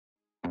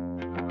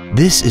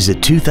This is a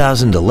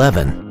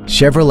 2011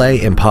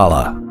 Chevrolet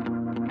Impala.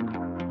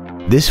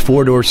 This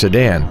four-door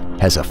sedan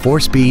has a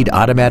 4-speed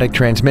automatic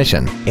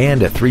transmission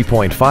and a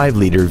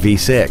 3.5-liter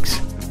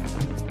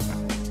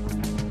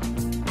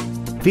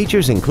V6.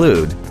 Features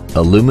include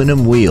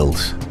aluminum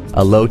wheels,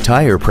 a low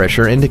tire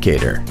pressure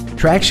indicator,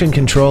 traction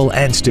control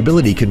and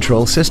stability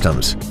control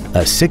systems,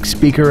 a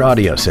 6-speaker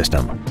audio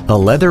system, a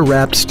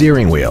leather-wrapped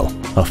steering wheel,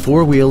 a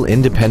 4-wheel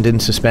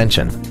independent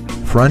suspension,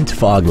 front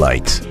fog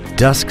lights,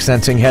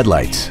 dusk-sensing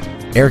headlights,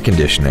 air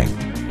conditioning,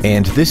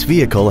 and this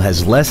vehicle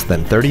has less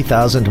than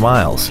 30,000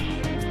 miles.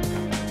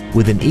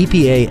 With an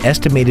EPA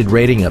estimated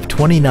rating of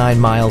 29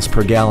 miles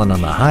per gallon on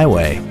the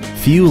highway,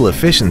 fuel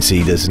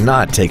efficiency does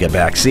not take a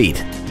back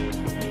seat.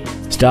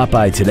 Stop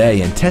by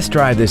today and test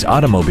drive this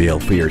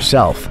automobile for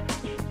yourself.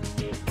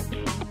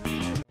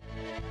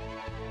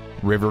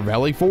 River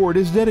Valley Ford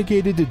is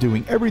dedicated to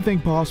doing everything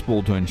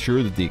possible to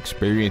ensure that the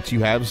experience you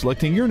have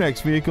selecting your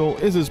next vehicle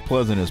is as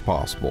pleasant as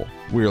possible.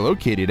 We are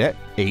located at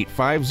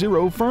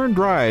 850 Fern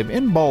Drive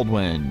in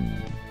Baldwin.